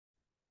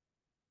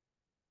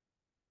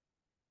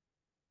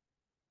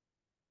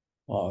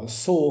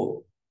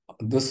So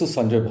this is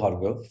Sanjay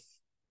Bhargav.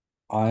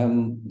 I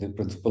am the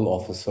principal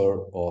officer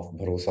of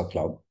Bharosa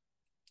Club.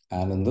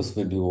 And in this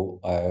video,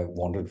 I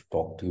wanted to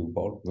talk to you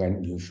about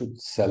when you should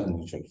sell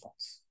mutual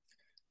funds.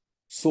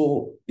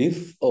 So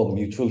if a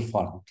mutual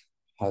fund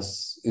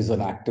is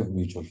an active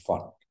mutual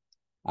fund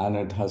and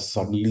it has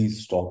suddenly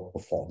stopped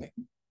performing,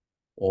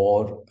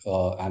 or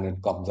and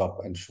it comes up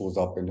and shows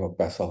up in your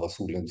Paisa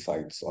Vasool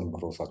insights on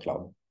Bharosa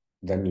Club,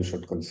 then you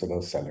should consider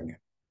selling it.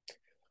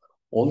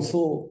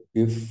 Also,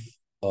 if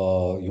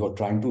you're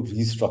trying to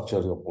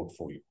restructure your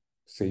portfolio,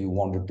 say you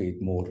want to take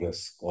more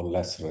risk or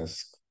less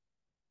risk,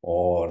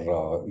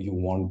 or you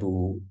want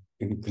to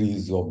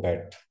increase your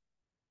bet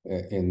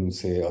in,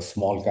 say, a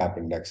small cap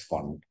index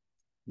fund,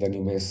 then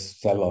you may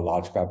sell a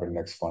large cap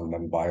index fund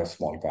and buy a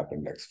small cap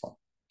index fund.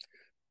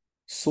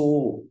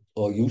 So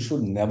you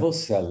should never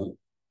sell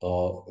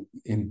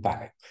in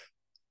panic,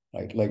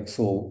 right? Like,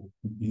 so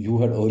you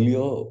had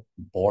earlier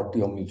bought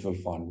your mutual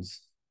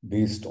funds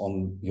based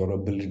on your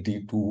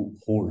ability to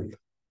hold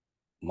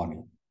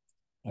money,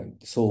 right?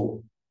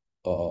 So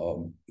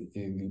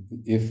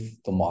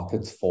if the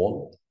markets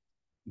fall,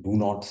 do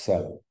not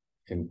sell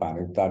in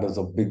panic. That is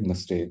a big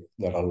mistake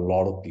that a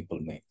lot of people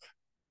make.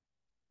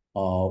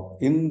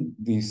 In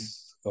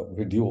this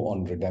video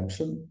on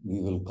redemption,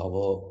 we will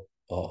cover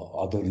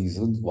other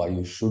reasons why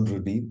you should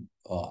redeem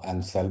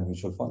and sell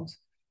mutual funds.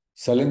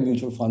 Selling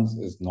mutual funds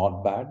is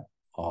not bad.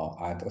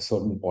 At a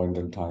certain point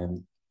in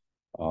time,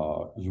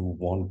 you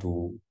want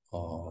to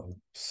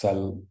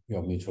sell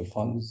your mutual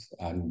funds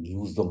and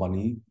use the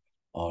money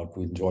to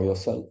enjoy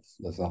yourself.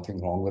 There's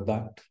nothing wrong with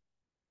that.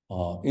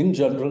 In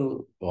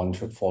general, one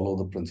should follow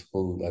the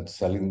principle that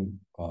selling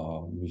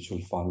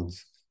mutual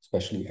funds,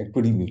 especially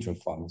equity mutual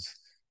funds,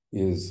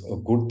 is a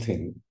good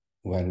thing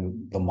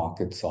when the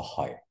markets are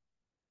high.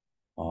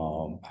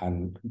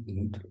 And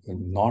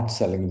not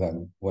selling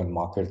them when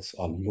markets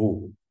are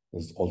low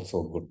is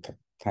also a good thing.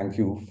 Thank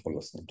you for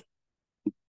listening to me.